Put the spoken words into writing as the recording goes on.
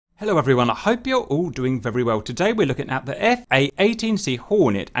Hello everyone, I hope you're all doing very well. Today we're looking at the FA-18C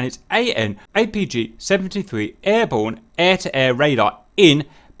Hornet and its AN APG-73 airborne air-to-air radar in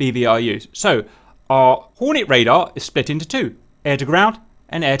BVR use. So our Hornet radar is split into two, air-to-ground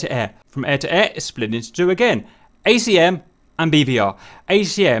and air-to-air. From air-to-air it's split into two again, ACM and BVR.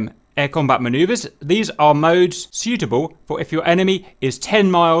 ACM, air combat maneuvers, these are modes suitable for if your enemy is 10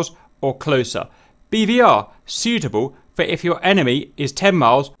 miles or closer. BVR, suitable for if your enemy is 10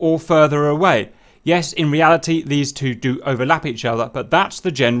 miles or further away. Yes, in reality, these two do overlap each other, but that's the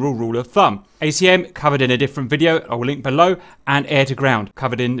general rule of thumb. ACM covered in a different video, I will link below, and air-to-ground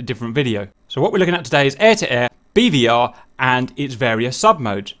covered in a different video. So what we're looking at today is air-to-air, BVR, and its various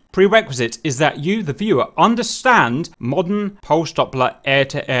submodes. Prerequisite is that you, the viewer, understand modern pulse Doppler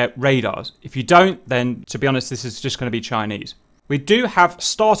air-to-air radars. If you don't, then to be honest, this is just going to be Chinese. We do have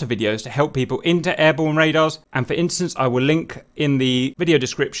starter videos to help people into airborne radars, and for instance I will link in the video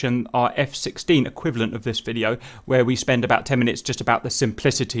description our F-16 equivalent of this video where we spend about 10 minutes just about the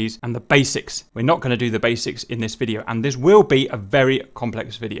simplicities and the basics. We're not going to do the basics in this video, and this will be a very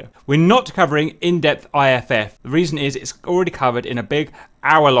complex video. We're not covering in-depth IFF. The reason is it's already covered in a big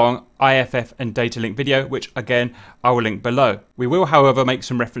hour-long IFF and data link video, which again I will link below. We will however make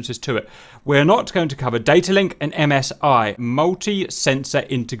some references to it. We're not going to cover data link and MSI, multi-sensor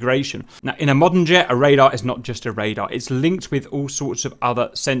integration. Now in a modern jet, a radar is not just a radar, it's linked with all sorts of other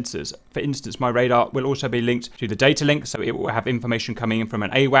sensors. For instance, my radar will also be linked to the data link, so it will have information coming in from an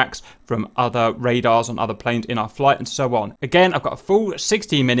AWACS, from other radars on other planes in our flight, and so on. Again, I've got a full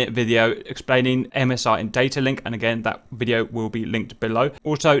 16-minute video explaining MSI and data link, and again that video will be linked below.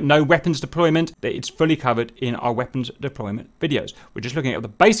 Also, no weapons deployment, it's fully covered in our weapons deployment videos. We're just looking at the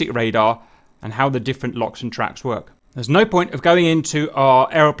basic radar and how the different locks and tracks work. There's no point of going into our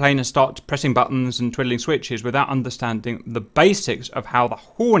aeroplane and start pressing buttons and twiddling switches without understanding the basics of how the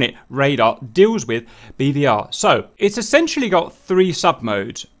Hornet radar deals with BVR. So it's essentially got three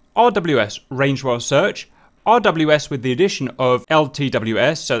submodes: RWS, range while search, RWS with the addition of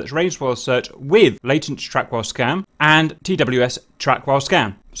LTWS, so that's range while search with latent track while scan, and TWS, track while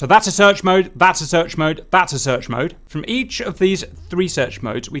scan. So that's a search mode, that's a search mode, that's a search mode. From each of these three search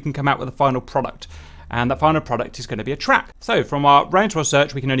modes, we can come out with a final product. And that final product is going to be a track. So from our range while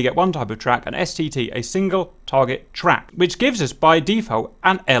search, we can only get one type of track, an STT, a single target track, which gives us by default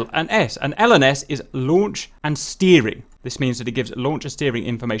an LNS. An LNS is launch and steering. This means that it gives launch and steering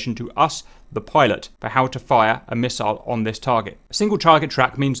information to us, the pilot, for how to fire a missile on this target. A single target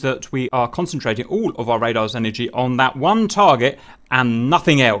track means that we are concentrating all of our radar's energy on that one target and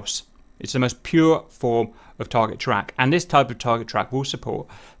nothing else. It's the most pure form of target track, and this type of target track will support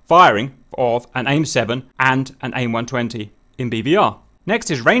firing of an AIM-7 and an AIM-120 in BVR.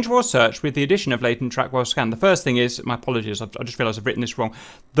 Next is range while search with the addition of latent track while scan. The first thing is, my apologies, I just realised I've written this wrong,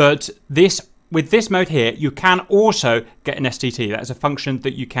 that with this mode here, you can also get an STT. That is a function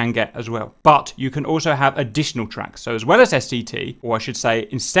that you can get as well. But you can also have additional tracks. So as well as STT, or I should say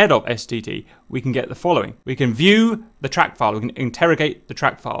instead of STT, we can get the following. We can view the track file, we can interrogate the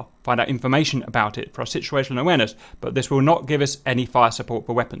track file, find out information about it for our situational awareness, but this will not give us any fire support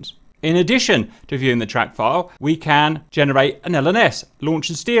for weapons. In addition to viewing the track file, we can generate an LNS, launch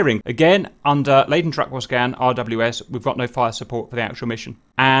and steering. Again, under latent track while scan, RWS, we've got no fire support for the actual mission.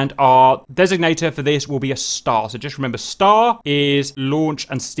 And our designator for this will be a star. So just remember, star is launch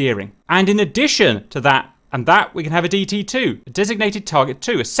and steering. And in addition to that, we can have a DT2, a designated target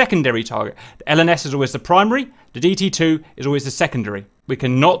 2, a secondary target. The LNS is always the primary, the DT2 is always the secondary. We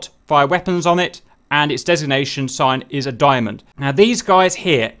cannot fire weapons on it, and its designation sign is a diamond. Now these guys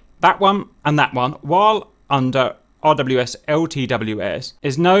here, that one and that one, while under RWS+LTWS,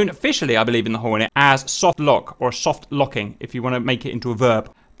 is known officially, I believe, in the Hornet as soft lock or soft locking, if you want to make it into a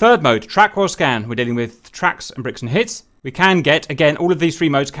verb. Third mode, track while scan. We're dealing with tracks and bricks and hits. We can get, again, all of these three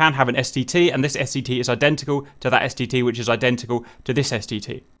modes can have an STT, and this STT is identical to that STT, which is identical to this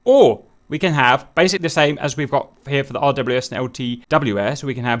STT. Or we can have basically the same as we've got here for the RWS and LTWS.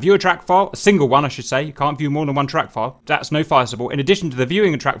 We can have view a track file, a single one I should say. You can't view more than one track file. That's no fire support. In addition to the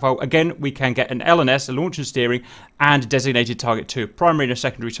viewing a track file, again, we can get an LNS, a launch and steering, and a designated target 2, primary and a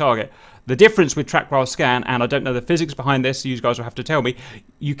secondary target. The difference with track while scan, and I don't know the physics behind this, so you guys will have to tell me,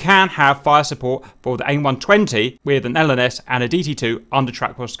 you can have fire support for the AIM-120 with an LNS and a DT2 under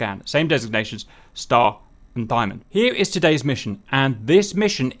track while scan. Same designations, star and diamond. Here is today's mission, and this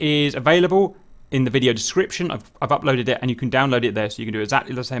mission is available in the video description. I've uploaded it and you can download it there, so you can do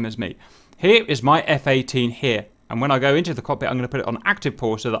exactly the same as me. Here is my F-18 here. And when I go into the cockpit, I'm going to put it on active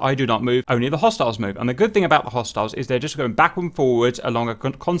pause so that I do not move, only the hostiles move. And the good thing about the hostiles is they're just going back and forwards along a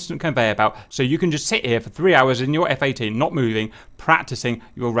constant conveyor belt. So you can just sit here for 3 hours in your F-18, not moving, practicing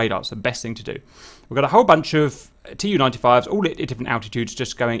your radar. It's the best thing to do. We've got a whole bunch of Tu-95s, all at different altitudes,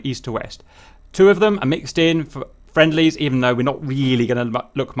 just going east to west. 2 of them are mixed in for friendlies, even though we're not really going to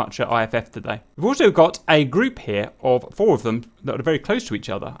look much at IFF today. We've also got a group here of 4 of them that are very close to each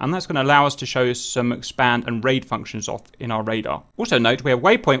other, and that's going to allow us to show some expand and raid functions off in our radar. Also note, we have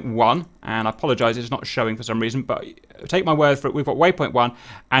Waypoint 1, and I apologise it's not showing for some reason, but take my word for it, we've got Waypoint 1,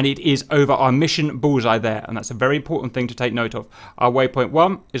 and it is over our mission Bullseye there, and that's a very important thing to take note of. Our Waypoint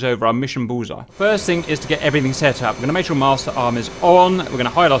 1 is over our mission Bullseye. First thing is to get everything set up. We're going to make sure Master Arm is on. We're going to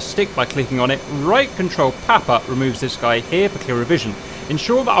hide our stick by clicking on it. Right control Papa removes this guy here for clearer vision.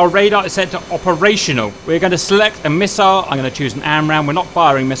 Ensure that our radar is set to operational. We're going to select a missile. I'm going to choose an AMRAAM. We're not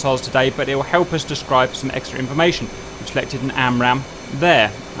firing missiles today, but it will help us describe some extra information. We've selected an AMRAAM there.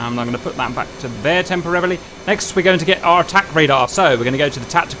 And I'm going to put that back to there temporarily. Next, we're going to get our attack radar. So we're going to go to the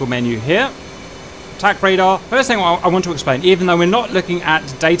tactical menu here. Attack radar. First thing I want to explain, even though we're not looking at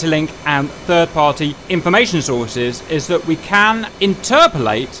data link and third-party information sources, is that we can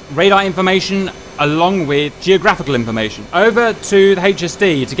interpolate radar information along with geographical information. Over to the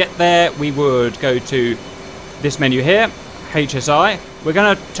HSD. To get there, we would go to this menu here, HSI. We're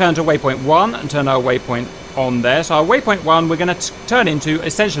going to turn to Waypoint 1 and turn our waypoint on there. So our Waypoint 1, we're going to turn into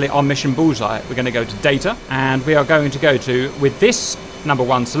essentially our mission Bullseye. We're going to go to Data, and we are going to go to, with this number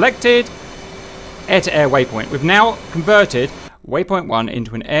 1 selected, air-to-air waypoint. We've now converted Waypoint 1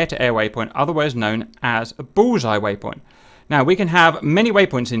 into an air-to-air waypoint, otherwise known as a Bullseye waypoint. Now, we can have many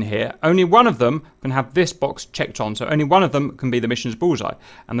waypoints in here. Only one of them can have this box checked on, so only one of them can be the mission's Bullseye.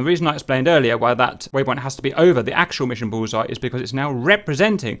 And the reason I explained earlier why that waypoint has to be over the actual mission Bullseye is because it's now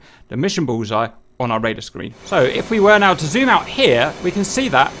representing the mission Bullseye on our radar screen. So if we were now to zoom out here, we can see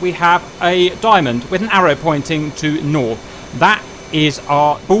that we have a diamond with an arrow pointing to north. That is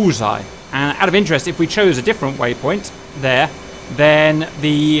our Bullseye. And out of interest, if we chose a different waypoint there, then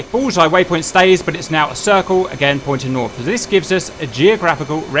the Bullseye waypoint stays, but it's now a circle, again pointing north. So this gives us a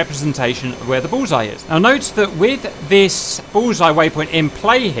geographical representation of where the Bullseye is. Now note that with this Bullseye waypoint in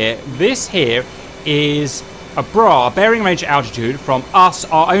play here, this here is a BRA, bearing range altitude, from us,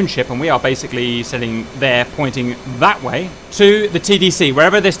 our own ship, and we are basically sitting there pointing that way, to the TDC,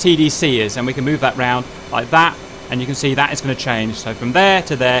 wherever this TDC is, and we can move that round like that, and you can see that is going to change. So from there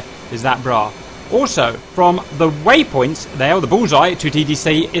to there is that BRA. Also, from the waypoints there, or the Bullseye to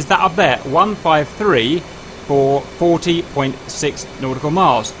TDC, is that up there, 153 for 40.6 nautical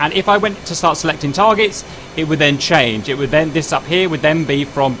miles. And if I went to start selecting targets, it would then change. It would then, this up here would then be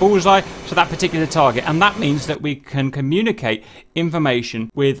from Bullseye to that particular target. And that means that we can communicate information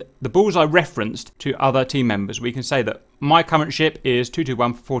with the Bullseye referenced to other team members. We can say that my current ship is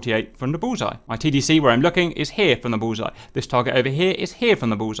 221 for 48 from the Bullseye. My TDC, where I'm looking, is here from the Bullseye. This target over here is here from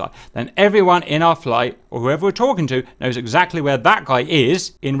the Bullseye. Then everyone in our flight, or whoever we're talking to, knows exactly where that guy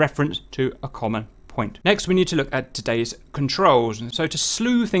is in reference to a common point. Next, we need to look at today's controls. And so to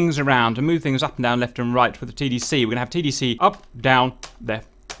slew things around, to move things up and down, left and right with the TDC, we're going to have TDC up, down, left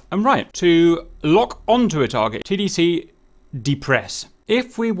and right. To lock onto a target, TDC depress.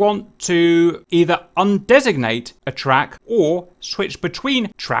 If we want to either undesignate a track or switch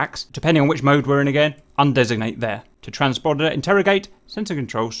between tracks, depending on which mode we're in again, undesignate there. To transponder interrogate, sensor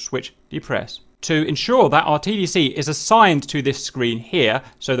control switch depress. To ensure that our TDC is assigned to this screen here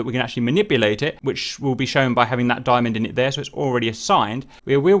so that we can actually manipulate it, which will be shown by having that diamond in it there, so it's already assigned,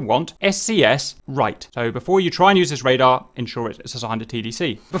 we will want SCS right. So before you try and use this radar, ensure it's assigned to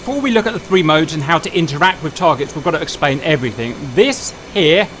TDC. Before we look at the 3 modes and how to interact with targets, we've got to explain everything. This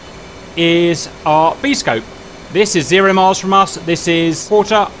here is our B-scope. This is 0 miles from us. This is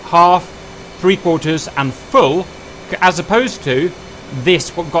quarter, half, 3/4 and full, as opposed to this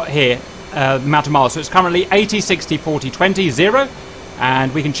what we've got here. Amount of miles. So it's currently 80, 60, 40, 20, 0,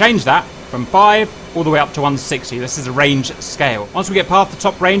 and we can change that from 5 all the way up to 160. This is a range scale. Once we get past the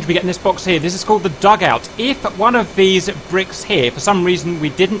top range, we get in this box here. This is called the dugout. If one of these bricks here, for some reason we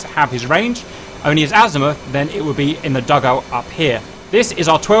didn't have his range, only his azimuth, then it would be in the dugout up here. This is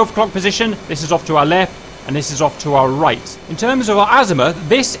our 12 o'clock position. This is off to our left, and this is off to our right. In terms of our azimuth,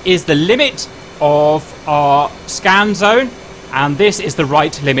 this is the limit of our scan zone, and this is the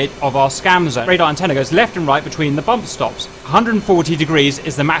right limit of our scam zone. Radar antenna goes left and right between the bump stops. 140 degrees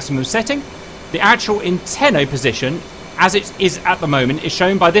is the maximum setting. The actual antenna position, as it is at the moment, is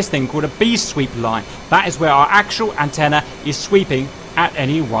shown by this thing called a B-sweep line. That is where our actual antenna is sweeping at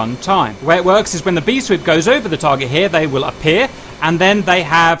any one time. The way it works is when the B-sweep goes over the target here, they will appear, and then they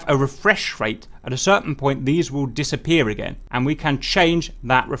have a refresh rate. At a certain point, these will disappear again, and we can change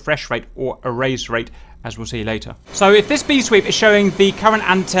that refresh rate or erase rate, as we'll see later. So if this B sweep is showing the current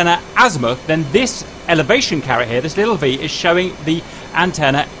antenna azimuth, then this elevation carrot here, this little V, is showing the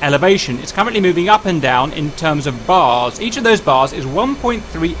antenna elevation. It's currently moving up and down in terms of bars. Each of those bars is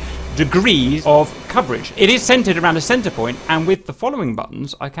 1.3 degrees of coverage. It is centered around a center point, and with the following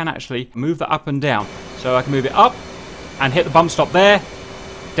buttons, I can actually move that up and down. So I can move it up and hit the bump stop there,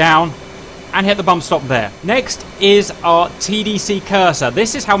 down, and hit the bump stop there. Next is our TDC cursor.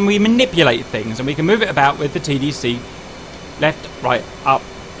 This is how we manipulate things, and we can move it about with the TDC left, right, up,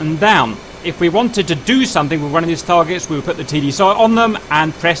 and down. If we wanted to do something with one of these targets, we would put the TDC on them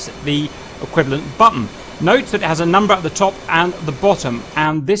and press the equivalent button. Note that it has a number at the top and the bottom,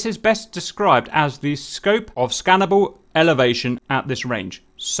 and this is best described as the scope of scannable elevation at this range.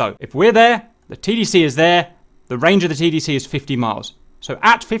 So if we're there, the TDC is there, the range of the TDC is 50 miles. So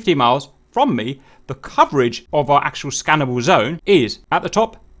at 50 miles from me, the coverage of our actual scannable zone is at the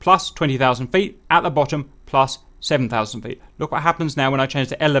top plus 20,000 feet, at the bottom plus 7,000 feet. Look what happens now when I change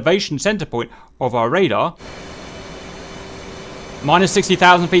the elevation center point of our radar. Minus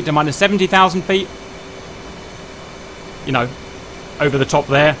 60,000 feet to minus 70,000 feet. You know, over the top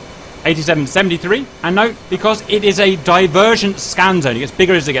there. 87, 73. And note, because it is a divergent scan zone, it gets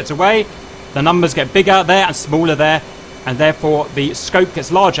bigger as it gets away. The numbers get bigger there and smaller there, and therefore the scope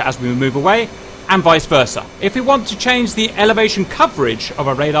gets larger as we move away, and vice versa. If we want to change the elevation coverage of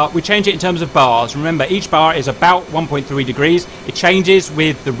our radar, we change it in terms of bars. Remember, each bar is about 1.3 degrees. It changes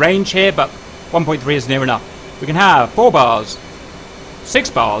with the range here, but 1.3 is near enough. We can have 4 bars, 6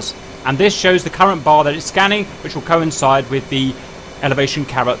 bars, and this shows the current bar that it's scanning, which will coincide with the elevation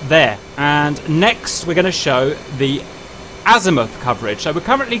caret there. And next we're going to show the azimuth coverage. So we're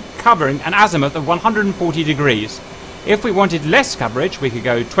currently covering an azimuth of 140 degrees. If we wanted less coverage, we could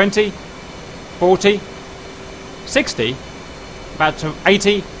go 20, 40, 60, about to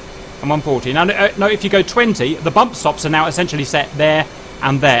 80, and 140. Now, note if you go 20, the bump stops are now essentially set there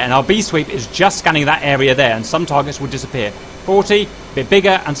and there, and our B sweep is just scanning that area there, and some targets will disappear. 40, a bit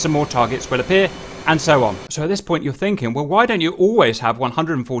bigger, and some more targets will appear, and so on. So at this point you're thinking, well, why don't you always have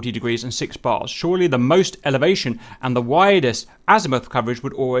 140 degrees and 6 bars? Surely the most elevation and the widest azimuth coverage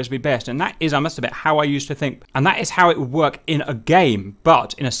would always be best. And that is, I must admit, how I used to think. And that is how it would work in a game.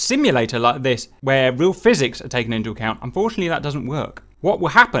 But in a simulator like this, where real physics are taken into account, unfortunately that doesn't work. What will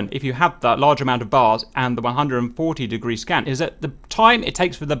happen if you have that large amount of bars and the 140 degree scan is that the time it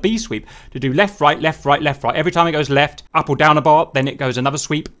takes for the B sweep to do left, right, left, right, left, right. Every time it goes left, up or down a bar, then it goes another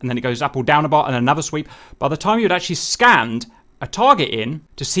sweep, and then it goes up or down a bar and another sweep. By the time you'd actually scanned a target in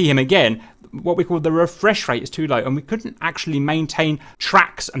to see him again, what we call the refresh rate is too low, and we couldn't actually maintain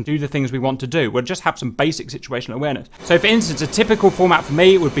tracks and do the things we want to do. We'll just have some basic situational awareness. So for instance, a typical format for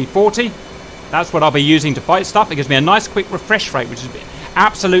me would be 40. That's what I'll be using to fight stuff. It gives me a nice quick refresh rate, which is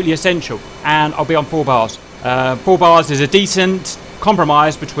absolutely essential, and I'll be on 4 bars. 4 bars is a decent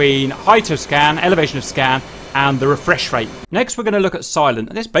compromise between height of scan, elevation of scan, and the refresh rate. Next we're going to look at silent,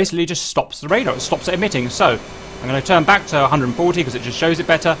 and this basically just stops the radar, it stops it emitting. So I'm going to turn back to 140 because it just shows it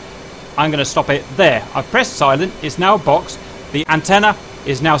better. I'm going to stop it there. I've pressed silent, it's now boxed, the antenna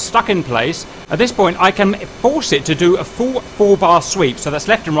is now stuck in place. At this point I can force it to do a full 4 bar sweep, so that's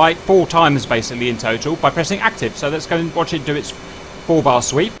left and right 4 times basically in total by pressing active. So let's go and watch it do its 4 bar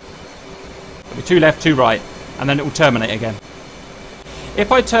sweep. It'll be 2 left, 2 right, and then it will terminate again.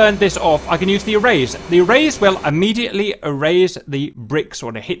 If I turn this off, I can use the erase. The erase will immediately erase the bricks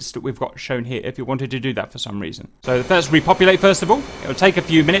or the hits that we've got shown here if you wanted to do that for some reason. So let's repopulate first of all. It will take a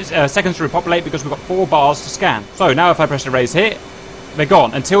few seconds to repopulate because we've got 4 bars to scan. So now if I press erase here, they're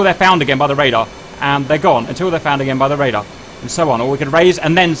gone until they're found again by the radar, and they're gone until they're found again by the radar, and so on. Or we can erase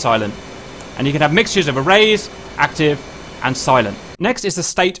and then silent. And you can have mixtures of erase, active, and silent. Next is the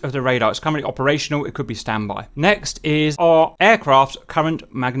state of the radar. It's currently operational, it could be standby. Next is our aircraft's current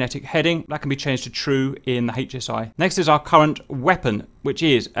magnetic heading. That can be changed to true in the HSI. Next is our current weapon, which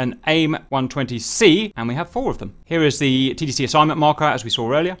is an AIM-120C, and we have 4 of them. Here is the TDC assignment marker, as we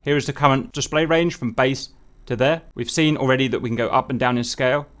saw earlier. Here is the current display range from base to there. We've seen already that we can go up and down in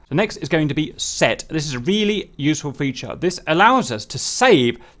scale. The next is going to be set. This is a really useful feature. This allows us to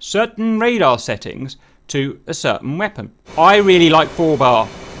save certain radar settings to a certain weapon. I really like 4 bar.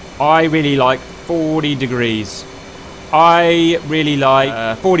 I really like 40 degrees. I really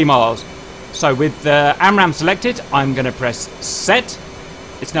like 40 miles. So with the AMRAM selected, I'm going to press set.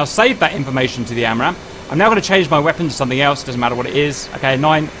 It's now saved that information to the AMRAM. I'm now going to change my weapon to something else, doesn't matter what it is. Okay,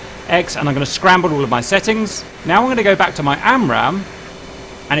 9X, and I'm going to scramble all of my settings. Now I'm going to go back to my AMRAM,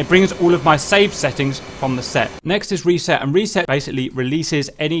 and it brings all of my saved settings from the set. Next is reset, and reset basically releases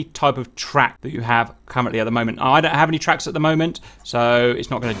any type of track that you have currently at the moment. Now, I don't have any tracks at the moment, so it's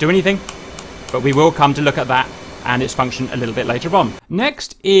not going to do anything, but we will come to look at that and its function a little bit later on.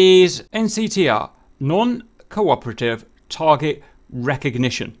 Next is NCTR, non-cooperative target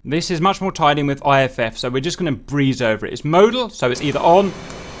recognition. This is much more tied in with IFF, so we're just going to breeze over it. It's modal, so it's either on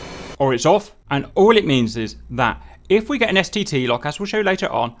or it's off, and all it means is that if we get an STT lock, as we'll show later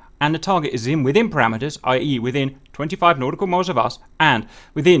on, and the target is within parameters, i.e. within 25 nautical miles of us, and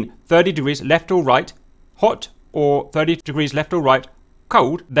within 30 degrees left or right, hot, or 30 degrees left or right,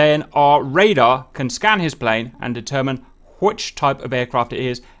 cold, then our radar can scan his plane and determine which type of aircraft it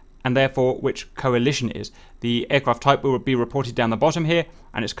is, and therefore which coalition it is. The aircraft type will be reported down the bottom here,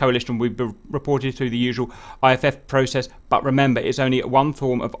 and its coalition will be reported through the usual IFF process, but remember, it's only one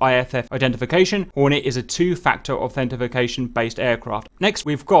form of IFF identification. Hornet is a two-factor authentication based aircraft. Next,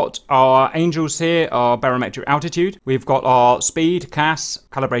 we've got our angels here, our barometric altitude. We've got our speed, CAS,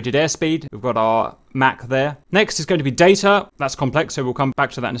 calibrated airspeed. We've got our Mach there. Next is going to be data. That's complex, so we'll come back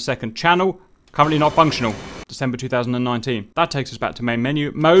to that in a second. Channel, currently not functional. December 2019. That takes us back to main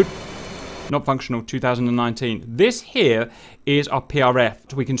menu. Mode, not functional, 2019. This here is our PRF.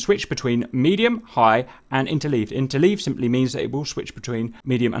 So we can switch between medium, high, and interleaved. Interleaved simply means that it will switch between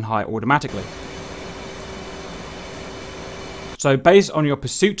medium and high automatically. So based on your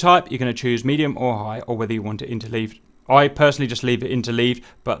pursuit type, you're going to choose medium or high, or whether you want it interleaved. I personally just leave it interleaved,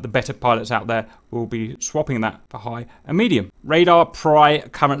 but the better pilots out there will be swapping that for high and medium. Radar, PRI,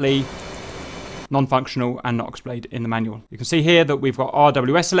 currently non-functional and not explained in the manual. You can see here that we've got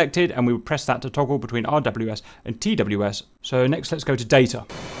RWS selected, and we will press that to toggle between RWS and TWS. So next, let's go to data.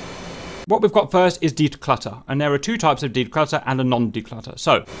 What we've got first is declutter, and there are two types of declutter and a non-declutter.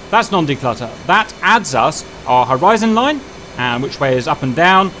 So that's non-declutter. That adds us our horizon line, and which way is up and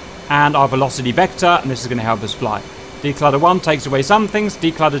down, and our velocity vector, and this is going to help us fly. Declutter 1 takes away some things,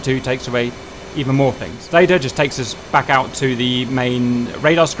 declutter 2 takes away even more things. Data just takes us back out to the main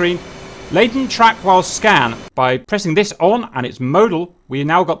radar screen. Latent track while scan. By pressing this on, and it's modal, we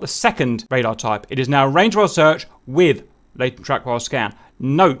now got the second radar type. It is now range while search with latent track while scan.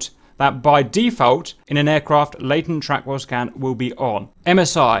 Note that by default in an aircraft, latent track while scan will be on.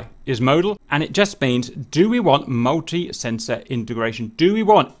 MSI is modal, and it just means, do we want multi-sensor integration? Do we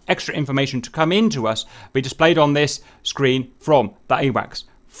want extra information to come into us, be displayed on this screen from the AWACS,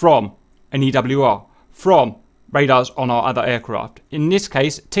 from an EWR, from radars on our other aircraft? In this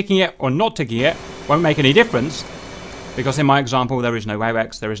case, ticking it or not ticking it won't make any difference, because in my example, there is no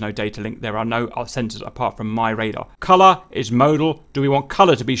AWACS, there is no data link, there are no sensors apart from my radar. Color is modal. Do we want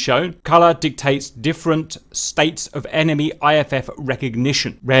color to be shown? Color dictates different states of enemy IFF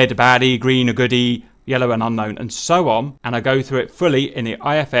recognition. Red, a baddie, green, a goodie, yellow, an unknown, and so on. And I go through it fully in the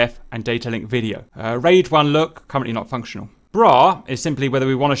IFF and data link video. RAID 1 look, currently not functional. BRA is simply whether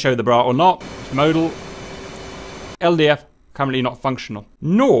we want to show the BRA or not. It's modal. LDF, currently not functional.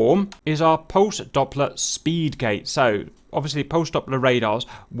 Norm is our pulse Doppler speed gate. So obviously pulse Doppler radars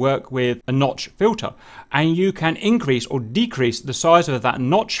work with a notch filter, and you can increase or decrease the size of that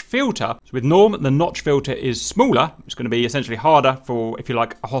notch filter. So with Norm, the notch filter is smaller. It's going to be essentially harder for, if you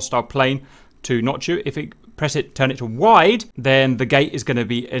like, a hostile plane to notch you. If it press it, turn it to wide, then the gate is going to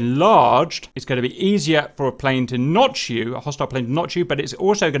be enlarged. It's going to be easier for a plane to notch you, a hostile plane to notch you, but it's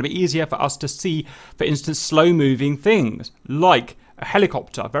also going to be easier for us to see, for instance, slow moving things like a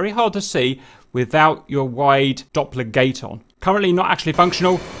helicopter. Very hard to see without your wide Doppler gate on. Currently not actually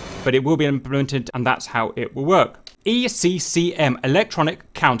functional, but it will be implemented, and that's how it will work. ECCM,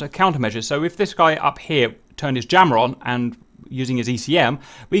 electronic countermeasures. So if this guy up here turned his jammer on and using his ECM,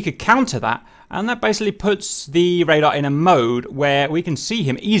 we could counter that, and that basically puts the radar in a mode where we can see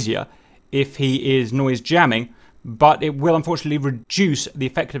him easier if he is noise jamming, but it will unfortunately reduce the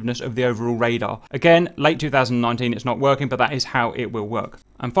effectiveness of the overall radar. Again, late 2019, it's not working, but that is how it will work.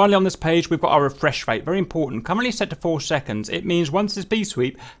 And finally on this page, we've got our refresh rate, very important, currently set to 4 seconds. It means once this B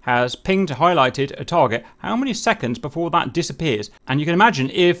sweep has pinged, highlighted a target, how many seconds before that disappears? And you can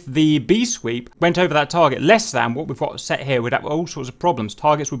imagine if the B sweep went over that target less than what we've got set here, we'd have all sorts of problems.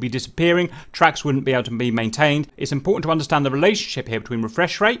 Targets would be disappearing, tracks wouldn't be able to be maintained. It's important to understand the relationship here between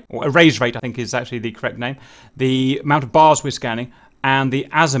refresh rate, or erase rate I think is actually the correct name, the amount of bars we're scanning, and the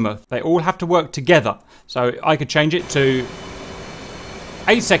azimuth. They all have to work together. So I could change it to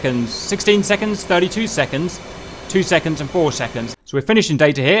 8 seconds, 16 seconds, 32 seconds 2 seconds and 4 seconds. So we're finishing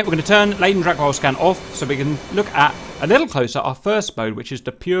data here. We're going to turn latent track while scan off so we can look at a little closer our first mode, which is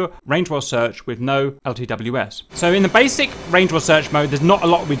the pure range while search with no LTWS. So in the basic range while search mode, there's not a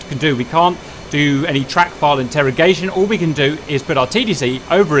lot we can do. We can't do any track file interrogation. All we can do is put our TDC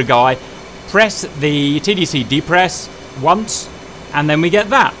over a guy, press the TDC depress once, and then we get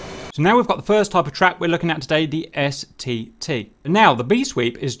that. So now we've got the first type of track we're looking at today, the STT. Now the B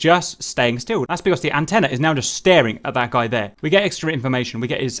sweep is just staying still. That's because the antenna is now just staring at that guy there. We get extra information. We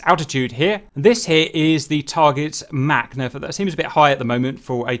get his altitude here. This here is the target's Mach. Now that seems a bit high at the moment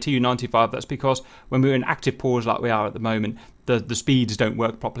for a Tu-95. That's because when we're in active pause like we are at the moment, the speeds don't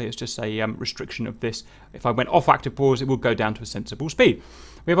work properly. It's just a restriction of this. If I went off active pause, it will go down to a sensible speed.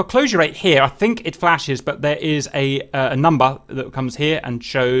 We have a closure rate here. I think it flashes, but there is a number that comes here and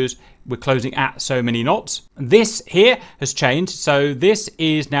shows we're closing at so many knots. This here has changed. So this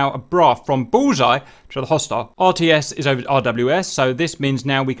is now a bra from Bullseye to the hostile. RTS is over RWS. So this means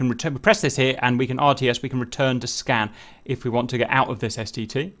now we can return, we press this here and we can RTS, we can return to scan if we want to get out of this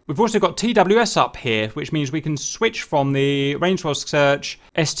STT. We've also got TWS up here, which means we can switch from the range while search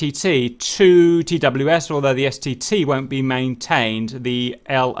STT to TWS, although the STT won't be maintained, the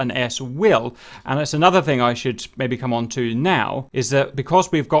L and S will. And that's another thing I should maybe come on to now, is that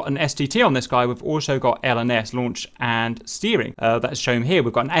because we've got an STT on this guy, we've also got L and S, launch and steering. That's shown here.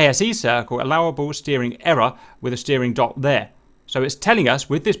 We've got an ASE circle, allowable steering error, with a steering dot there. So it's telling us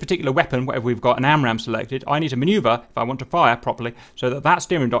with this particular weapon, whatever we've got an AMRAM selected, I need to maneuver if I want to fire properly so that that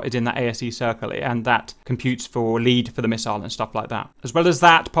steering dot is in that ASE circle and that computes for lead for the missile and stuff like that. As well as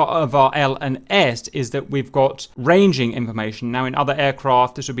that, part of our L and S is that we've got ranging information. Now in other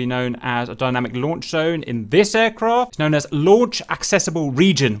aircraft, this would be known as a dynamic launch zone. In this aircraft, it's known as launch accessible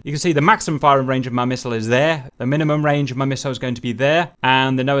region. You can see the maximum firing range of my missile is there. The minimum range of my missile is going to be there.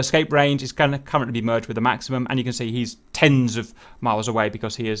 And the no escape range is going to currently be merged with the maximum. And you can see he's tens of miles away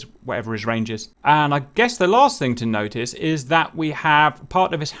because he is whatever his range is. And I guess the last thing to notice is that we have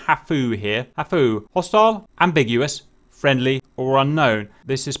part of his HAFU here. HAFU, hostile, ambiguous, friendly, or unknown.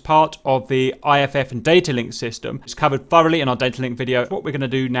 This is part of the IFF and data link system. It's covered thoroughly in our data link video. What we're going to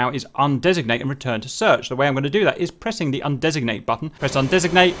do now is undesignate and return to search. The way I'm going to do that is pressing the undesignate button. Press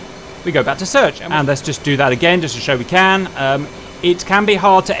undesignate, we go back to search. And let's just do that again just to show we can. It can be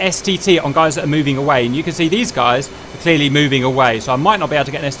hard to STT on guys that are moving away, and you can see these guys are clearly moving away, so I might not be able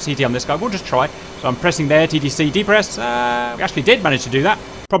to get an STT on this guy. We'll just try. So I'm pressing there, TDC depress. We actually did manage to do that,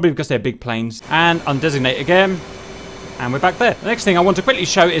 probably because they're big planes. And undesignate again, and we're back there. The next thing I want to quickly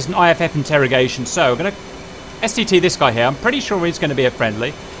show is an IFF interrogation. So we're going to STT this guy here. I'm pretty sure he's going to be a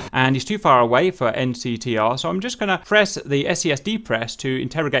friendly, and he's too far away for NCTR, so I'm just going to press the SES depress to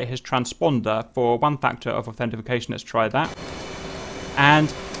interrogate his transponder for one factor of authentication. Let's try that.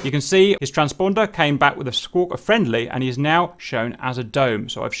 And you can see his transponder came back with a squawk of friendly, and he is now shown as a dome.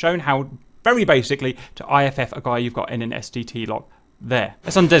 So I've shown how, very basically, to IFF a guy you've got in an STT lock there.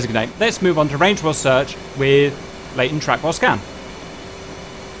 Let's undesignate. Let's move on to range while search with latent track while scan.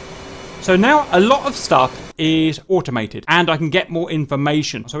 So now a lot of stuff is automated, and I can get more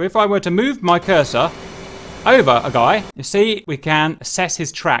information. So if I were to move my cursor over a guy, you see we can assess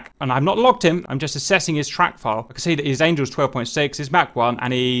his track, and I've not logged him, I'm just assessing his track file. I can see that his Angel's 12.6 is Mach 1,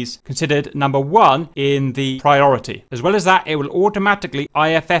 and he's considered number 1 in the priority. As well as that, it will automatically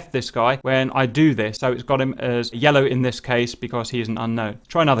IFF this guy when I do this, so it's got him as yellow in this case because he is an unknown.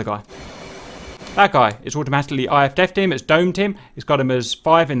 Try another guy. That guy, it's automatically IFF'd him, it's domed him, it's got him as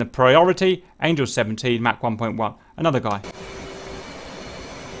 5 in the priority, Angel's 17, Mach 1.1. Another guy.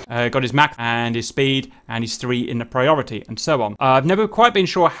 Got his Mach and his speed, and his 3 in the priority, and so on. I've never quite been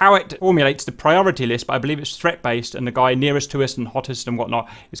sure how it formulates the priority list, but I believe it's threat-based, and the guy nearest to us and hottest and whatnot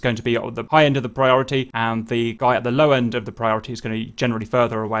is going to be at the high end of the priority, and the guy at the low end of the priority is going to be generally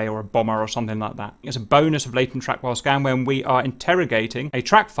further away, or a bomber or something like that. It's a bonus of latent track while scan. When we are interrogating a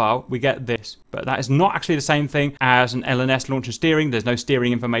track file, we get this. But that is not actually the same thing as an LNS launch and steering. There's no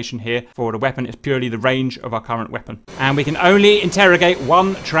steering information here for the weapon. It's purely the range of our current weapon. And we can only interrogate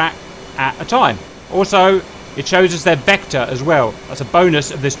one track at a time. Also, it shows us their vector as well. That's a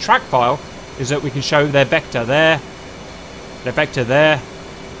bonus of this track file, is that we can show their vector there, their vector there,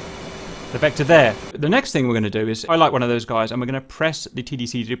 the vector there. The next thing we're going to do is highlight one of those guys, and we're going to press the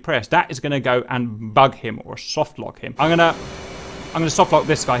TDC depress. That is going to go and bug him or soft lock him. I'm going to soft lock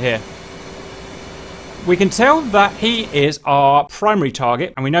this guy here. we can tell that he is our primary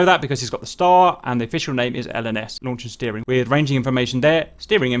target, and we know that because he's got the star and the official name is LNS, launch and steering, with ranging information there,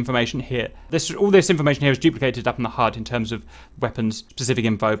 steering information here. All this information here is duplicated up in the HUD in terms of weapons specific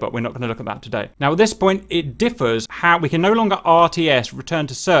info, but we're not going to look at that today. Now at this point it differs how we can no longer RTS, return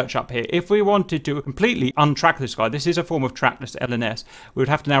to search up here. If we wanted to completely untrack this guy, this is a form of trackless LNS, we would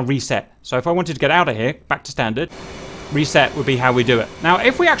have to now reset. So if I wanted to get out of here, back to standard, reset would be how we do it. Now,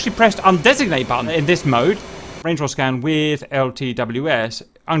 if we actually pressed undesignate button in this mode, range roll scan with LTWS,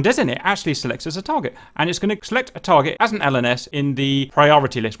 undesignate actually selects as a target. And it's going to select a target as an LNS in the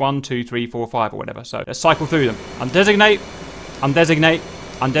priority list, 1, 2, 3, 4, 5 or whatever. So let's cycle through them. Undesignate, undesignate,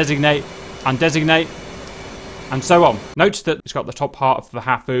 undesignate, undesignate, and so on. Note that it's got the top part of the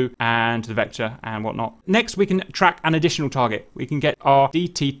HAFU and the vector and whatnot. Next, we can track an additional target. We can get our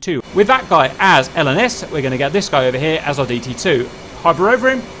DT2. With that guy as LNS, we're going to get this guy over here as our DT2. Hover over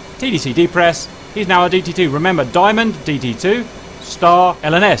him, TDC depress. He's now our DT2. Remember, diamond, DT2, star,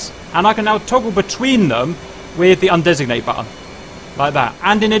 LNS. And I can now toggle between them with the undesignate button, like that.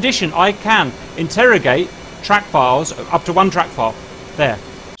 And in addition, I can interrogate track files, up to 1 track file, there.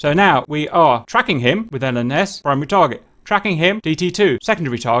 So now we are tracking him with LNS, primary target. Tracking him, DT2,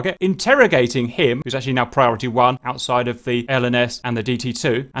 secondary target. Interrogating him, who's actually now priority 1 outside of the LNS and the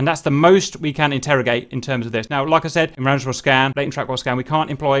DT2. And that's the most we can interrogate in terms of this. Now, like I said, in range roll scan, latent track roll scan, we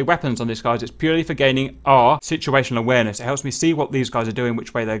can't employ weapons on these guys. It's purely for gaining our situational awareness. It helps me see what these guys are doing,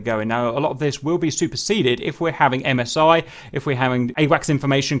 which way they're going. Now, a lot of this will be superseded if we're having MSI, if we're having AWACS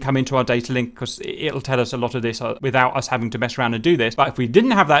information come into our data link, because it'll tell us a lot of this without us having to mess around and do this. But if we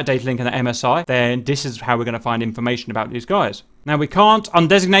didn't have that data link and the MSI, then this is how we're going to find information about these guys. Now we can't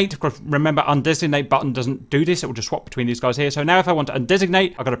undesignate, because remember, undesignate button doesn't do this. It will just swap between these guys here. So now if I want to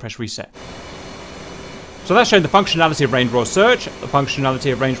undesignate, I've got to press reset. So that's showing the functionality of range roll search,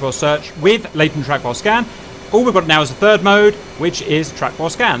 with latent track while scan. All we've got now is the third mode, which is track while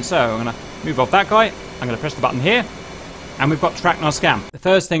scan. So I'm going to move off that guy. I'm going to press the button here. And we've got track while scan. The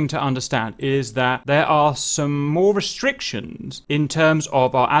first thing to understand is that there are some more restrictions in terms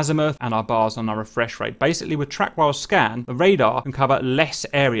of our azimuth and our bars on our refresh rate. Basically, with track while scan, the radar can cover less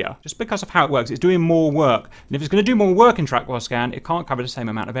area just because of how it works. It's doing more work. And if it's going to do more work in track while scan, it can't cover the same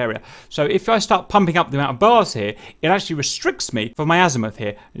amount of area. So if I start pumping up the amount of bars here, it actually restricts me for my azimuth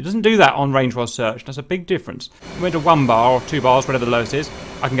here. It doesn't do that on range while search. That's a big difference. If I went to 1 bar or 2 bars, whatever the lowest is,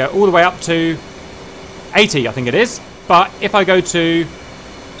 I can go all the way up to 80, I think it is. But if I go to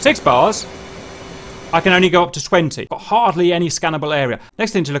 6 bars, I can only go up to 20, but hardly any scannable area.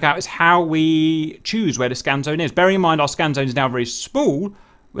 Next thing to look at is how we choose where the scan zone is. Bearing in mind our scan zone is now very small,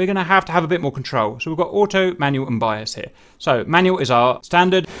 we're going to have a bit more control. So we've got auto, manual and bias here. So manual is our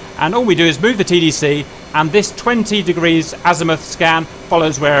standard, and all we do is move the TDC, and this 20 degrees azimuth scan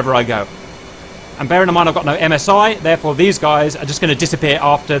follows wherever I go. And bearing in mind I've got no MSI, therefore these guys are just going to disappear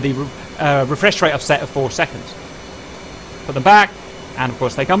after the refresh rate I've set of 4 seconds. Put them back, and of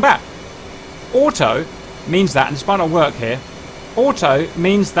course they come back. Auto means that, and this might not work here, auto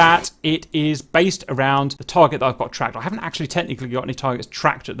means that it is based around the target that I've got tracked. I haven't actually technically got any targets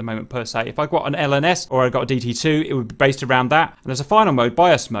tracked at the moment per se. If I've got an LNS or I've got a DT2, it would be based around that. And there's a final mode,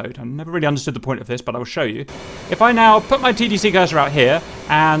 bias mode. I've never really understood the point of this, but I will show you. If I now put my TDC cursor out here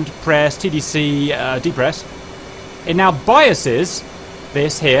and press TDC depress, it now biases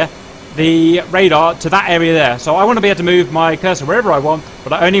this here, the radar, to that area there. So I want to be able to move my cursor wherever I want,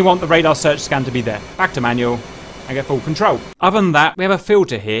 but I only want the radar search scan to be there. Back to manual and get full control. Other than that, we have a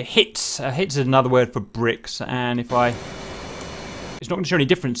filter here, hits. Hits is another word for bricks, and if I... It's not going to show any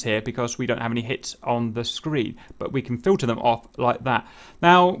difference here because we don't have any hits on the screen, but we can filter them off like that.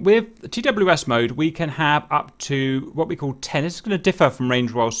 Now, with the TWS mode, we can have up to what we call 10. This is going to differ from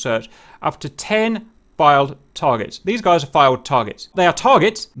range while search. Up to 10 filed targets. These guys are filed targets. They are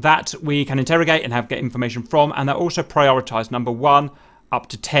targets that we can interrogate and get information from, and they're also prioritized, number 1 up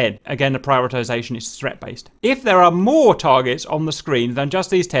to 10. Again, the prioritization is threat-based. If there are more targets on the screen than just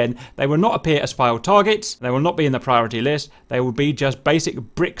these 10, they will not appear as filed targets, they will not be in the priority list, they will be just basic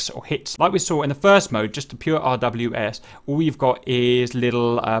bricks or hits. Like we saw in the first mode, just the pure RWS, all you've got is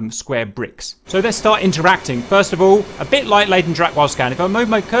little square bricks. So let's start interacting. First of all, a bit like latent track while scan, if I move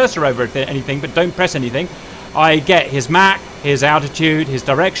my cursor over anything but don't press anything, I get his MAC, his altitude, his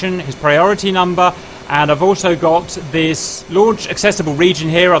direction, his priority number, and I've also got this launch accessible region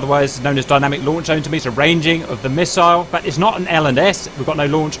here, otherwise known as dynamic launch zone to me, so ranging of the missile, but it's not an LNS, we've got no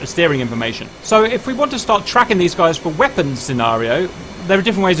launch and steering information. So if we want to start tracking these guys for weapons scenario, there are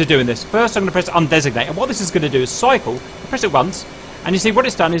different ways of doing this. First I'm going to press undesignate, and what this is going to do is cycle, press it once, And you see what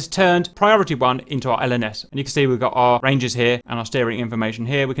it's done is turned priority 1 into our LNS. And you can see we've got our ranges here and our steering information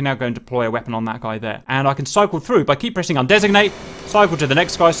here. We can now go and deploy a weapon on that guy there. And I can cycle through by keep pressing undesignate, cycle to the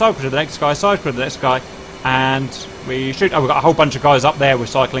next guy, cycle to the next guy, cycle to the next guy. And we shoot. Oh, we've got a whole bunch of guys up there we're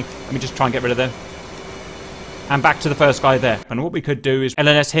cycling. Let me just try and get rid of them. And back to the first guy there. And what we could do is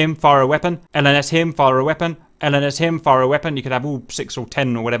LNS him, fire a weapon, LNS him, fire a weapon, LNS him, fire a weapon. You could have all 6 or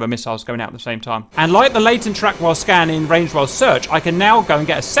 10 or whatever missiles going out at the same time. And like the latent track while scan in range while search, I can now go and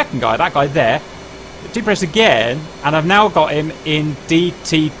get a second guy, that guy there. Depress again, and I've now got him in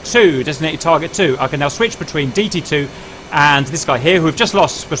DT2, designated target 2. I can now switch between DT2 and this guy here, who we've just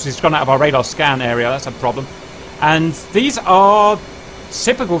lost because he's gone out of our radar scan area. That's a problem. And these are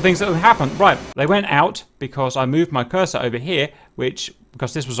typical things that would happen. Right, they went out because I moved my cursor over here, which,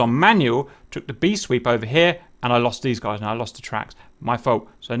 because this was on manual, took the B sweep over here, and I lost these guys, and I lost the tracks. My fault.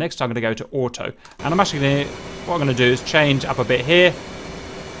 So next I'm going to go to auto. And I'm actually going to, what I'm going to do is change up a bit here,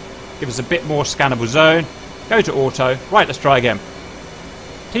 give us a bit more scannable zone, go to auto. Right, let's try again.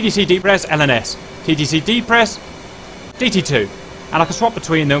 TDC depress, LNS. TDC depress, DT2. And I can swap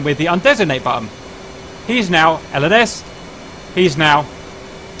between them with the undesignate button. He's now LNS, he's now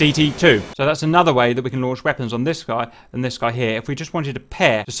DT2. So that's another way that we can launch weapons on this guy and this guy here. If we just wanted a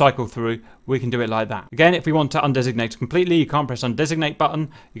pair to cycle through, we can do it like that. Again, if we want to undesignate completely, you can't press undesignate button.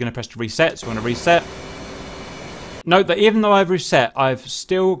 You're going to press to reset, so we're going to reset. Note that even though I've reset, I've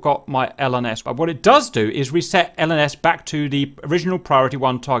still got my LNS. But what it does do is reset LNS back to the original priority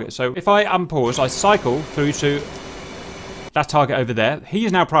 1 target. So if I unpause, I cycle through to that target over there. He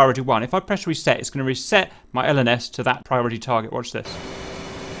is now priority 1. If I press reset, it's going to reset my LNS to that priority target. Watch this.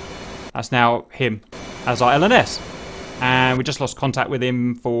 That's now him as our LNS. And we just lost contact with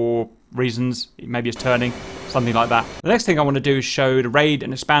him for reasons. Maybe it's turning, something like that. The next thing I want to do is show the raid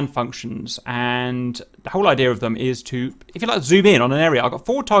and expand functions. And the whole idea of them is to, if you like, zoom in on an area. I've got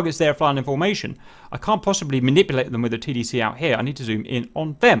 4 targets there flying in formation. I can't possibly manipulate them with a TDC out here. I need to zoom in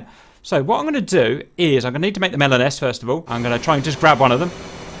on them. So what I'm going to do is I'm going to need to make them LNS first of all. I'm going to try and just grab one of them.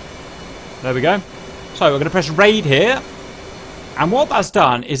 There we go. So we're going to press raid here. And what that's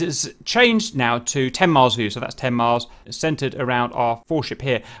done is it's changed now to 10 miles view. So that's 10 miles centered around our 4-ship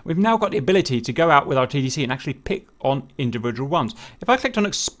here. We've now got the ability to go out with our TDC and actually pick on individual ones. If I clicked on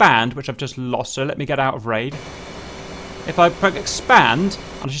expand, which I've just lost, so let me get out of raid. If I click expand,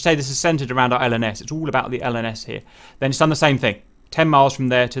 and I should say this is centered around our LNS. It's all about the LNS here. Then it's done the same thing. 10 miles from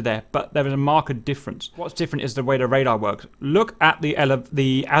there to there, but there is a marked difference. What's different is the way the radar works. Look at the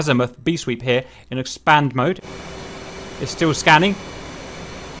azimuth B sweep here in expand mode. It's still scanning.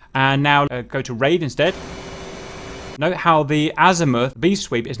 And now go to raid instead. Note how the azimuth B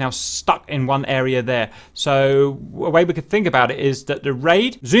sweep is now stuck in one area there. So a way we could think about it is that the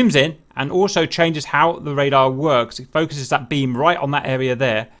raid zooms in and also changes how the radar works. It focuses that beam right on that area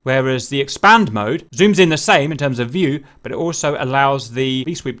there. Whereas the expand mode zooms in the same in terms of view, but it also allows the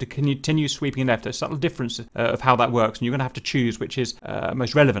B sweep to continue sweeping left. There's a subtle difference of how that works. And you're going to have to choose which is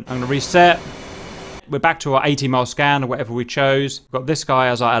most relevant. I'm going to reset. We're back to our 80-mile scan or whatever we chose. We've got this guy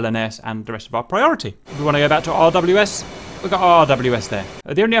as our LNS and the rest of our priority. If we want to go back to RWS, we've got our RWS there.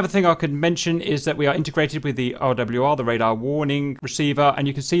 The only other thing I could mention is that we are integrated with the RWR, the radar warning receiver, and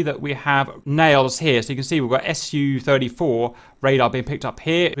you can see that we have nails here. So you can see we've got SU-34 radar being picked up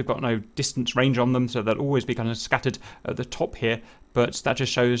here. We've got no distance range on them, so they'll always be kind of scattered at the top here. But that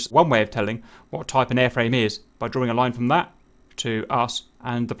just shows one way of telling what type an airframe is by drawing a line from that to us,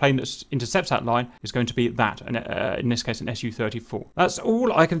 and the plane that intercepts that line is going to be that, and in this case an SU-34. That's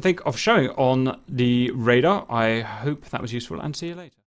all I can think of showing on the radar. I hope that was useful, and see you later.